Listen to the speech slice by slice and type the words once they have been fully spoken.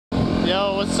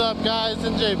Yo, what's up guys?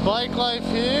 NJBIKELIFE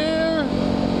here,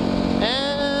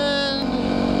 and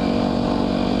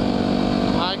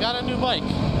I got a new bike.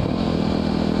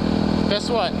 Guess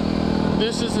what?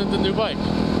 This isn't the new bike.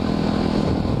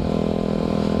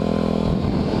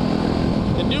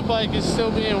 The new bike is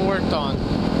still being worked on.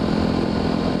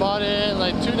 I bought it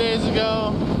like 2 days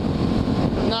ago.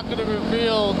 I'm not going to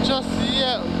reveal just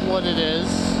yet what it is,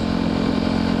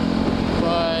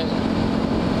 but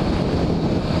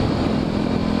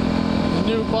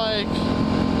new bike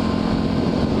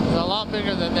is a lot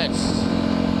bigger than this,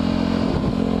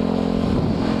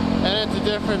 and it's a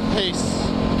different pace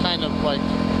kind of bike.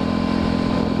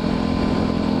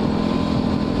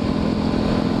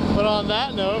 But on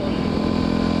that note,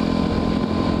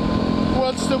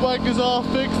 once the bike is all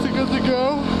fixed and good to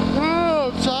go,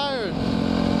 I'm tired.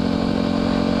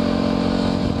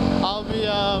 I'll be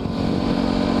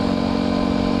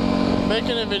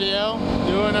making a video,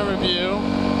 doing a review,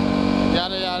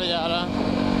 yada yada yada.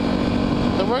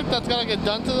 The work that's gotta get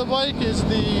done to the bike is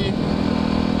the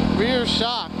rear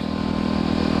shock.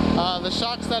 The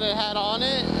shocks that it had on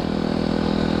it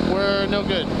were no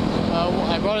good.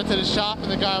 I brought it to the shop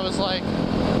and the guy was like,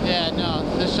 yeah, no,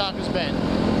 this shock is bent.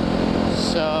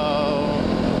 So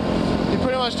he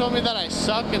pretty much told me that I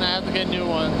suck and I have to get new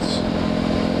ones.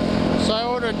 So I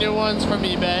ordered new ones from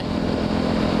eBay.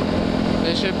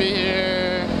 They should be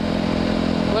here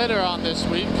later on this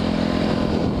week.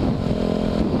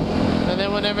 And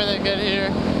then whenever they get here,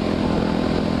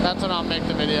 that's when I'll make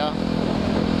the video.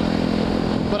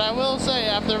 But I will say,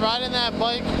 after riding that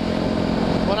bike,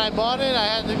 when I bought it,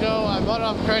 I bought it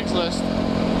off Craigslist.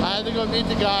 I had to go meet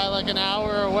the guy like an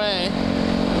hour away.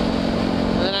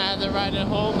 And then I had to ride it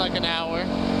home like an hour.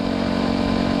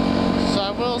 So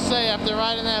I will say, after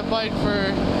riding that bike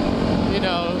for,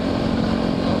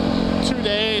 2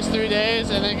 days, 3 days,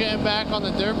 and then getting back on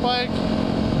the dirt bike,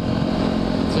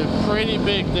 it's a pretty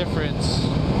big difference.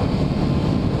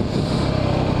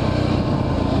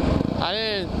 I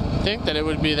didn't think that it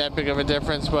would be that big of a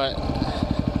difference, but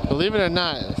believe it or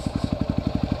not,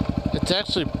 it's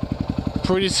actually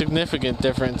pretty significant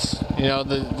difference.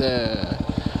 The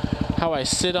how I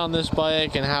sit on this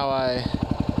bike and how I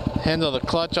handle the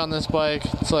clutch on this bike,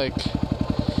 it's like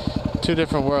two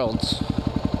different worlds.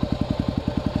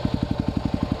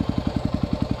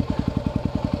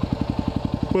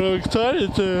 But I'm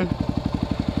excited to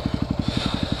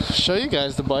show you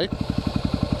guys the bike.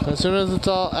 As soon as it's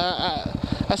all,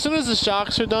 as soon as the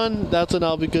shocks are done, that's when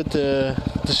I'll be good to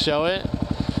show it.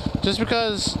 Just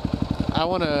because I don't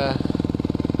want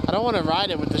to ride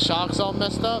it with the shocks all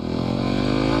messed up.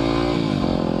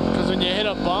 Because when you hit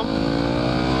a bump,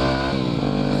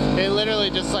 it literally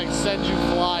just like sends you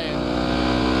flying.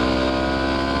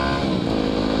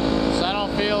 So I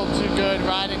don't feel too good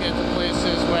riding into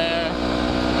places where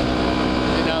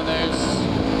there's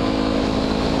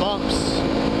bumps.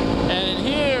 And in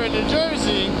here in New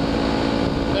Jersey,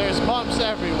 there's bumps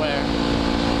everywhere.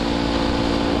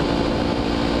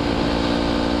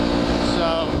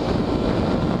 So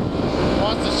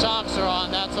once the shocks are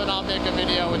on, that's when I'll make a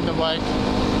video with the bike.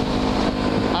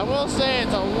 I will say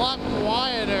it's a lot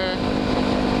quieter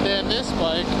than this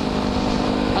bike.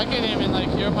 I can't even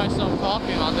hear myself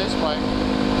talking on this bike.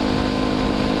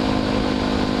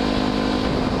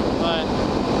 But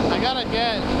I gotta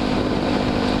get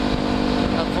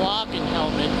a vlogging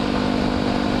helmet.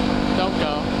 Don't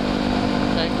go.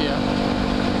 Thank you.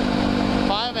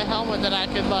 If I have a helmet that I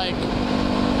could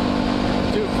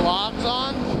do vlogs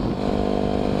on,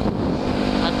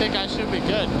 I think I should be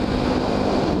good.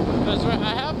 Because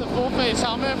I have the full face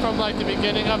helmet from the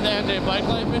beginning of the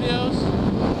NJBIKELIFE videos,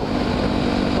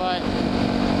 but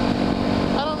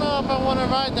I don't know if I want to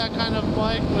ride that kind of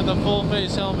bike with a full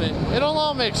face helmet. It'll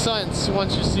all make sense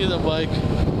once you see the bike.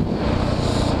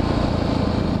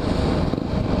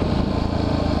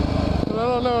 But I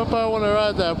don't know if I want to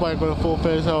ride that bike with a full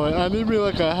face helmet. I need me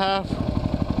a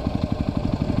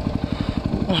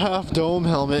half dome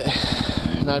helmet,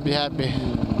 and I'd be happy.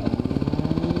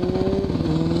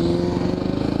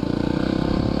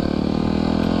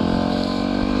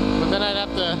 But then I'd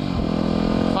have to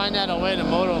find out a way to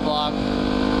motovlog.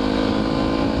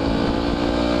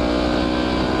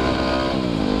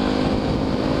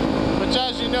 Which,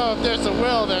 as you know, if there's a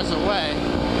will, there's a way.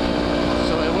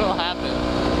 So it will happen.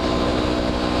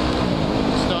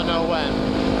 Just don't know when.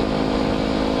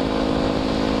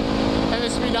 And the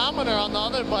speedometer on the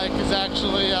other bike is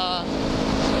actually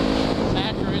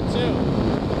accurate too.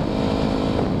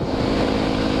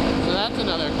 So that's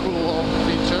another cool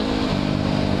feature.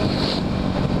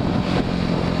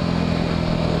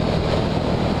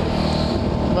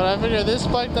 But I figure this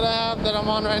bike that I have, that I'm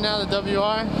on right now, the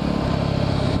WR,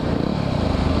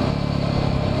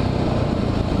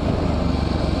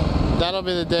 that'll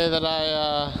be the day that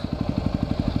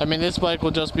I mean, this bike will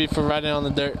just be for riding on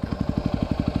the dirt.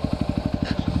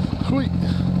 Hui.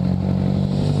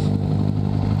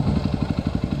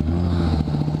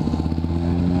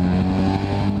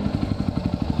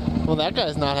 Well, that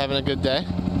guy's not having a good day.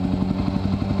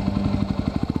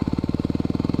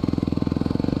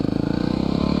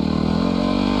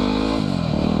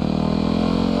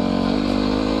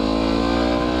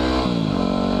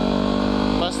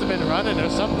 Must have been running or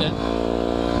something.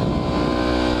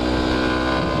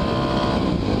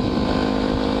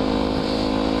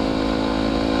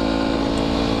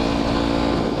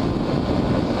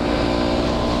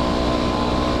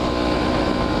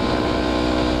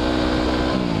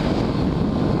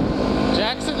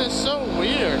 Is so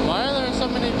weird. Why are there so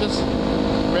many just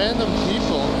random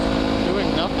people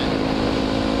doing nothing?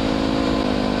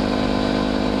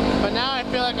 But now I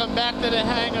feel like I'm back to the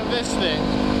hang of this thing.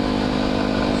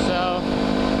 So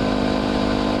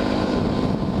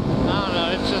I don't know,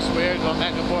 it's just weird going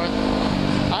back and forth.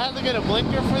 I had to get a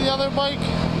blinker for the other bike,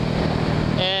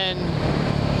 and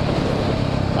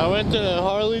I went to the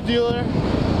Harley dealer.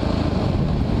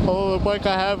 Oh, the bike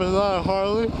I have is not a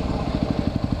Harley.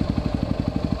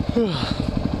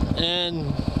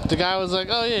 And the guy was like,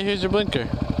 oh yeah, here's your blinker.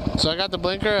 So I got the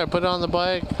blinker, I put it on the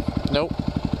bike. Nope,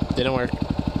 didn't work.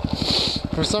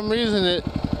 For some reason it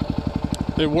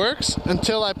works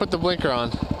until I put the blinker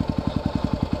on.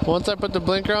 Once I put the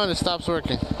blinker on, it stops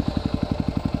working.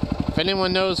 If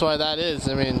anyone knows why that is,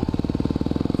 I mean,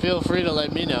 feel free to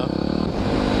let me know.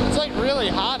 It's like really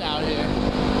hot out here.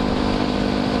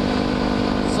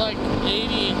 It's like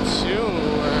 82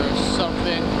 or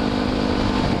something.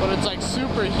 But it's like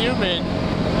super humid,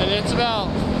 and it's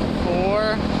about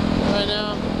 4 right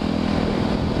now.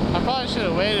 I probably should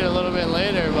have waited a little bit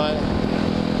later, but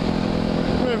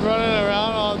I've been running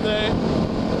around all day.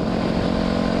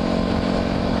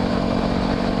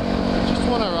 I just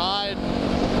want to ride.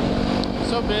 I'm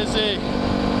so busy.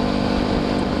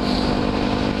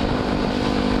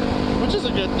 Which is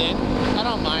a good thing. I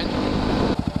don't mind.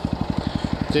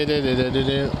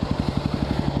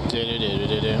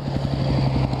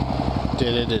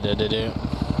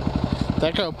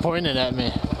 That girl pointed at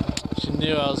me. She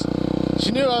knew I was,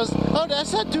 oh,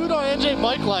 that's that dude on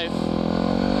NJBIKELIFE.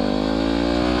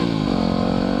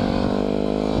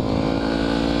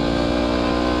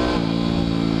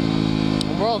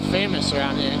 I'm world famous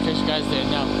around here, in case you guys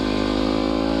didn't know.